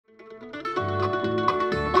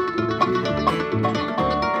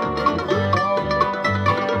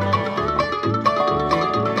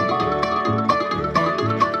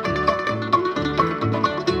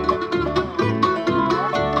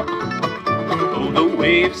the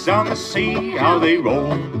waves on the sea, how they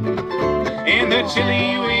roll, and the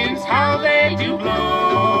chilly winds, how they do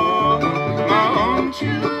blow. My own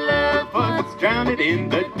true love was drowned in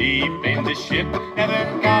the deep, and the ship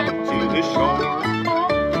never got to the shore.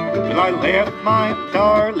 Well, I left my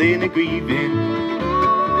darling a-grieving,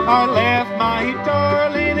 I left my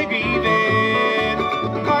darling a-grieving,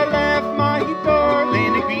 I left my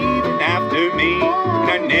darling a-grieving after me, and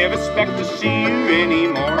I never expect to see her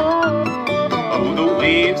anymore. Oh, the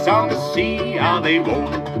waves on the sea, how they roll,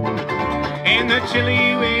 and the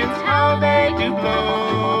chilly winds, how they do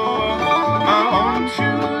blow. My own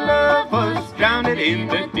true love was drowned in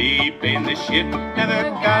the deep, and the ship never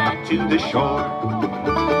got to the shore.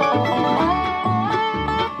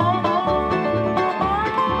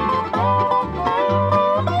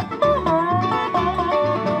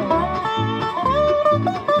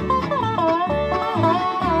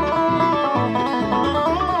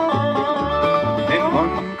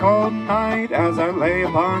 As I lay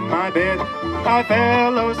upon my bed, I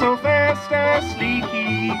fell oh so fast asleep.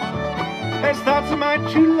 As thoughts of my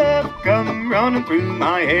true love come running through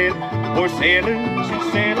my head, poor sailors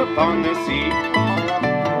who sail upon the sea.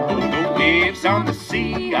 Oh, the waves on the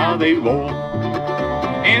sea, how they roll,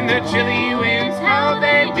 and the chilly winds, how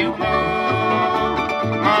they do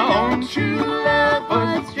blow. My own true love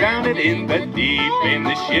was drowned in the deep, and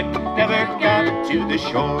the ship never got to the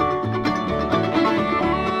shore.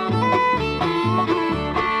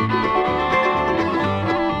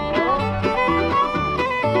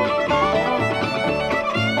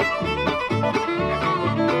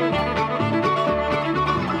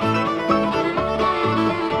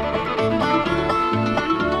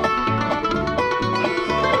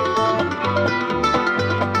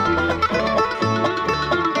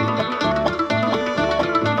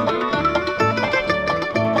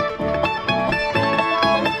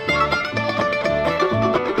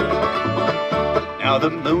 Now the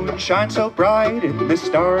moon shines so bright and the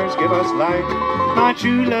stars give us light. My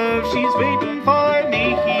true love, she's waiting for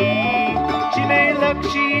me. She may look,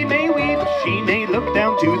 she may weep, she may look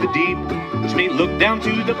down to the deep, she may look down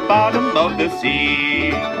to the bottom of the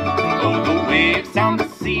sea. Oh, the waves on the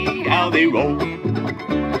sea, how they roll,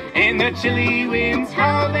 and the chilly winds,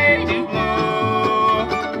 how they do blow.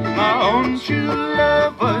 My own true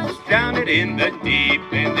love was drowned in the deep,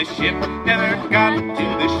 and the ship never got to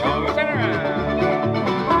the shore.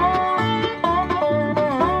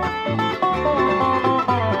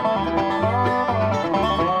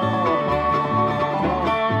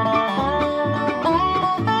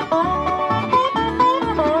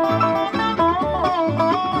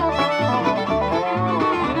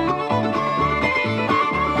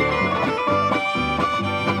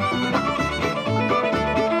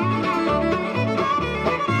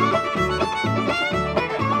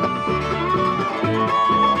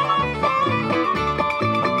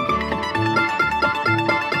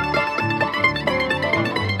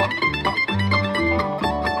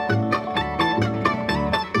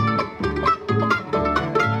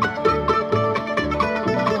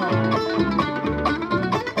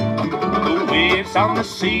 On the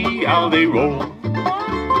sea, how they roll,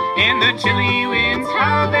 and the chilly winds,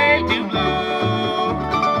 how they do blow.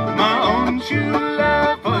 My own true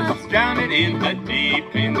love was drowned in the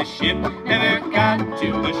deep, and the ship never got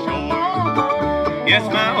to the shore. Yes,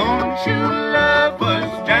 my own true love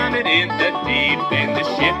was drowned in the deep, and the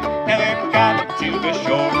ship never got to the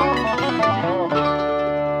shore.